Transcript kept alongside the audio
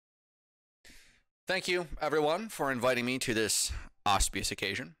Thank you, everyone, for inviting me to this auspicious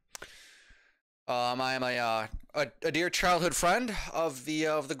occasion. I am a dear childhood friend of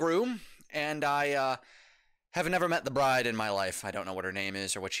the groom, and I have never met the bride in my life. I don't know what her name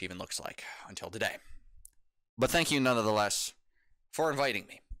is or what she even looks like until today. But thank you, nonetheless, for inviting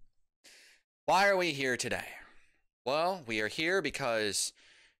me. Why are we here today? Well, we are here because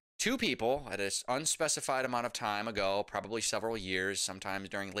two people at an unspecified amount of time ago, probably several years, sometimes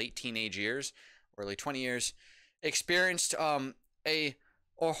during late teenage years, early 20 years, experienced a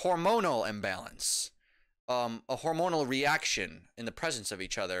hormonal imbalance, a hormonal reaction in the presence of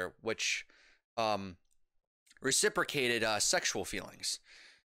each other, which reciprocated sexual feelings.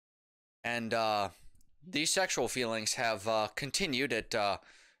 And these sexual feelings have continued at, to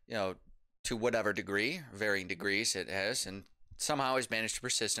whatever degree, varying degrees it has, and somehow has managed to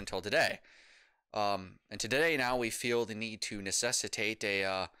persist until today. And today now we feel the need to necessitate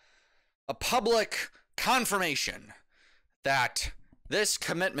a public confirmation that this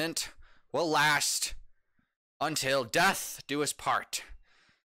commitment will last until death do us part.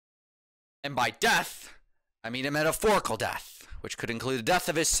 And by death, I mean a metaphorical death, which could include the death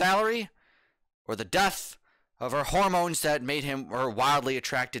of his salary or the death of her hormones that made her wildly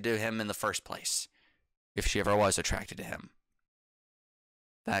attracted to him in the first place, if she ever was attracted to him.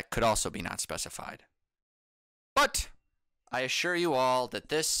 That could also be not specified. But I assure you all that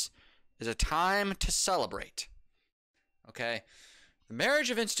this is a time to celebrate. Okay? The marriage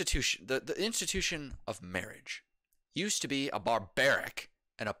of institution, the institution of marriage used to be a barbaric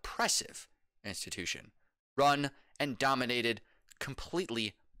and oppressive institution, run and dominated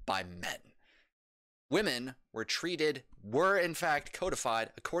completely by men. Women were in fact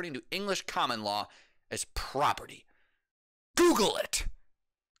codified according to English common law as property. Google it.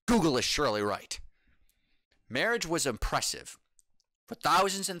 Google is surely right. Marriage was oppressive. For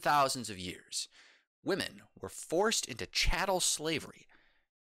thousands and thousands of years, women were forced into chattel slavery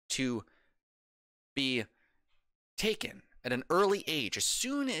to be taken at an early age, as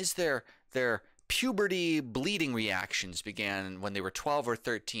soon as their puberty bleeding reactions began when they were 12 or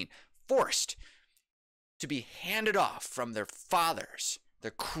 13, forced to be handed off from their fathers,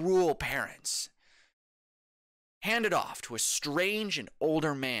 their cruel parents, handed off to a strange and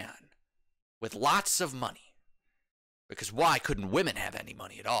older man with lots of money. Because why couldn't women have any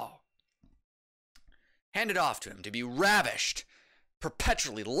money at all? Handed off to him to be ravished,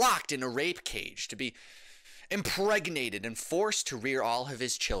 perpetually locked in a rape cage, to be impregnated and forced to rear all of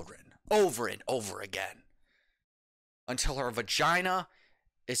his children over and over again, until her vagina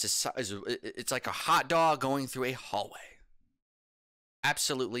it's like a hot dog going through a hallway.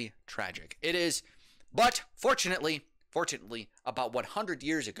 Absolutely tragic. It is, but fortunately, about 100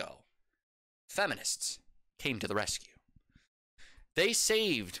 years ago, feminists came to the rescue. They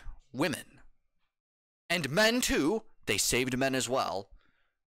saved women, and men too, they saved men as well,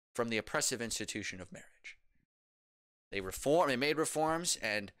 from the oppressive institution of marriage. They made reforms,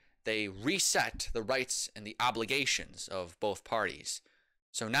 and they reset the rights and the obligations of both parties.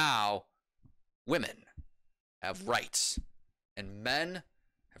 So now, women have rights, and men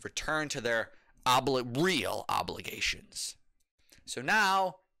have returned to their real obligations. So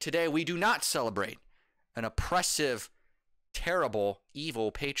now, today, we do not celebrate an oppressive, terrible,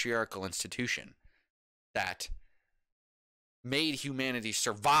 evil, patriarchal institution that made humanity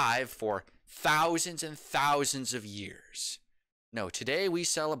survive for thousands and thousands of years. No, today we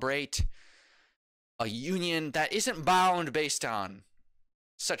celebrate a union that isn't bound based on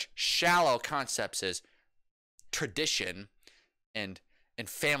such shallow concepts as tradition and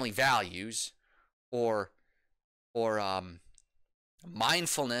family values or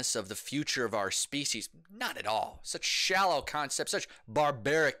mindfulness of the future of our species. Not at all. Such shallow concepts, such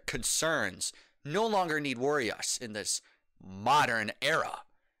barbaric concerns no longer need worry us in this modern era.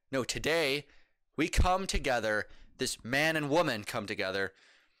 No, today we come together, this man and woman come together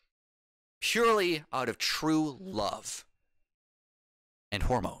purely out of true love and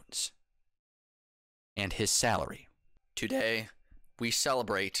hormones and his salary. Today we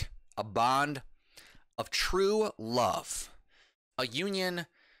celebrate a bond of true love. A union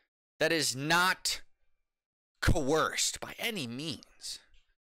that is not coerced by any means.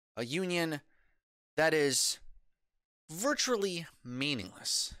 A union that is virtually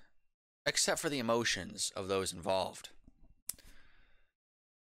meaningless, except for the emotions of those involved.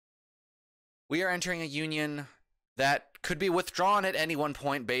 We are entering a union that could be withdrawn at any one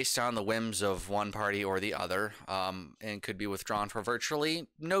point based on the whims of one party or the other, and could be withdrawn for virtually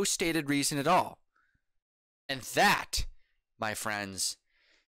no stated reason at all. And that, my friends,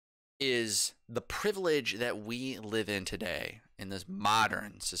 is the privilege that we live in today in this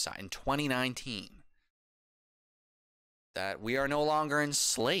modern society in 2019. that we are no longer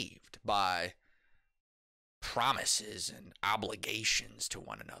enslaved by promises and obligations to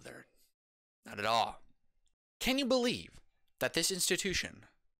one another. Not at all. Can you believe that this institution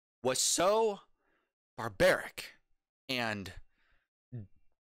was so barbaric and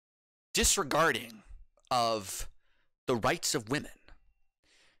disregarding of the rights of women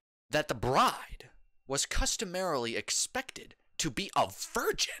that the bride was customarily expected to be a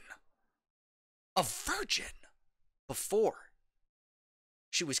virgin before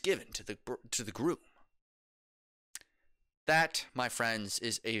she was given to the groom? That, my friends,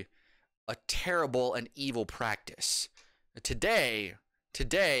 is a terrible and evil practice. Today,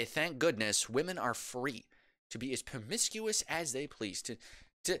 thank goodness, women are free to be as promiscuous as they please, to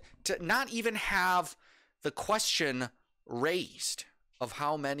not even have the question raised of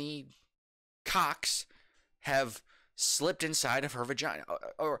how many cocks have slipped inside of her vagina,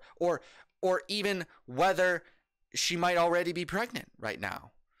 or even whether she might already be pregnant right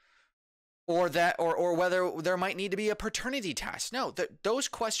now, or whether there might need to be a paternity test. No, those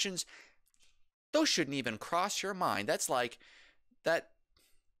questions, those shouldn't even cross your mind. That's like that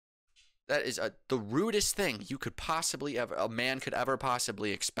is the rudest thing you could possibly a man could ever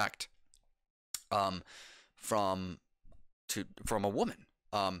possibly expect from a woman.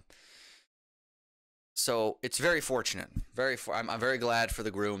 So it's very fortunate. I'm very glad for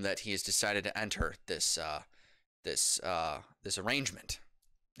the groom that he has decided to enter this arrangement.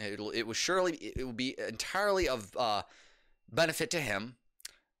 It will be entirely of benefit to him,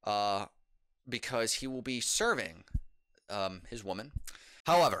 because he will be serving his woman.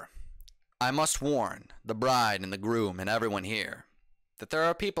 However, I must warn the bride and the groom and everyone here that there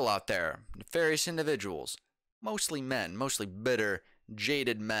are people out there, nefarious individuals, mostly men, mostly bitter,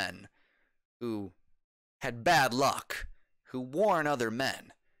 jaded men, who had bad luck, who warn other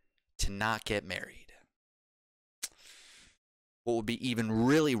men to not get married. What would be even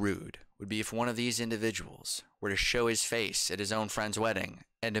really rude would be if one of these individuals were to show his face at his own friend's wedding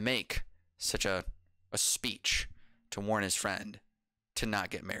and to make such a speech to warn his friend to not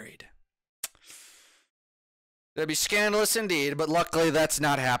get married. That'd be scandalous indeed, but luckily that's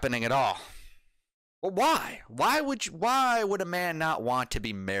not happening at all. Well, why? Why would a man not want to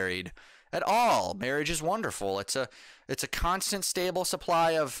be married at all? Marriage is wonderful. It's a constant, stable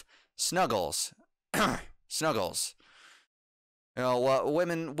supply of snuggles. Snuggles. You know,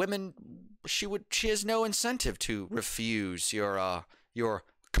 women. She has no incentive to refuse your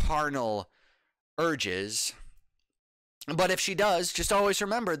carnal urges. But if she does, just always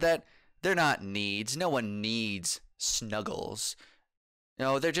remember that they're not needs. No one needs snuggles. You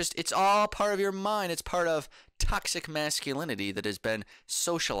know, it's all part of your mind. It's part of toxic masculinity that has been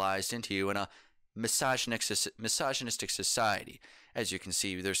socialized into you in a misogynistic society. As you can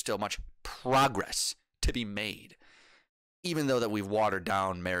see, there's still much progress to be made, even though that we've watered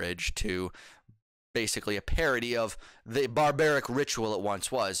down marriage to basically a parody of the barbaric ritual it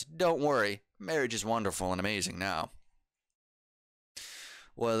once was. Don't worry, marriage is wonderful and amazing now.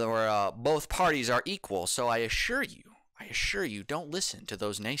 Where both parties are equal, so I assure you, don't listen to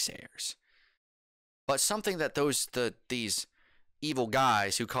those naysayers. But something that these evil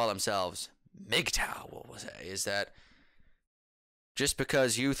guys who call themselves MGTOW will say is that just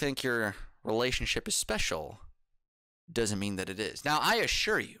because you think your relationship is special doesn't mean that it is. Now, I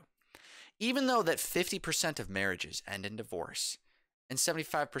assure you, even though that 50% of marriages end in divorce, and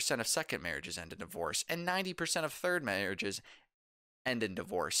 75% of second marriages end in divorce, and 90% of third marriages end in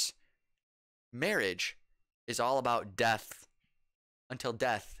divorce, marriage is all about death until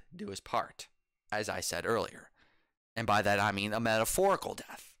death do us part, as I said earlier. And by that I mean a metaphorical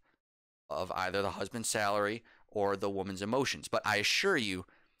death of either the husband's salary or the woman's emotions. But I assure you,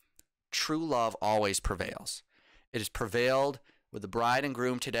 true love always prevails. It has prevailed with the bride and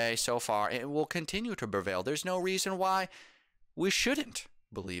groom today so far, and it will continue to prevail. There's no reason why we shouldn't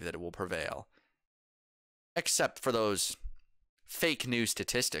believe that it will prevail, except for those fake news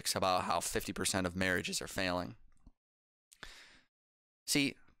statistics about how 50% of marriages are failing.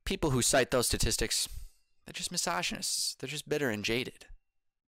 See, people who cite those statistics, they're just misogynists. They're just bitter and jaded.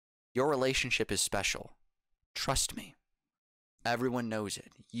 Your relationship is special. Trust me. Everyone knows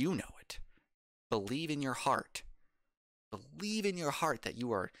it. You know it. Believe in your heart. Believe in your heart that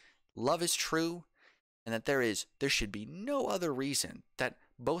love is true, and that there should be no other reason that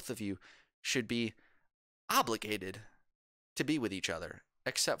both of you should be obligated to be with each other,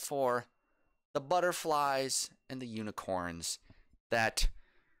 except for the butterflies and the unicorns that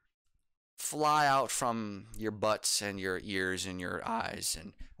fly out from your butts and your ears and your eyes,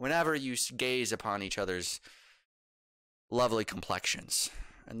 and whenever you gaze upon each other's lovely complexions,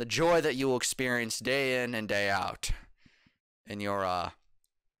 and the joy that you will experience day in and day out in your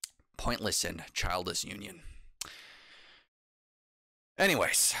pointless and childish union.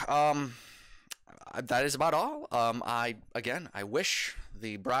 Anyways, that is about all. I wish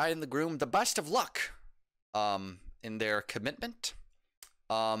the bride and the groom the best of luck in their commitment.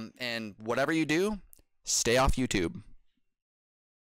 And whatever you do, stay off YouTube.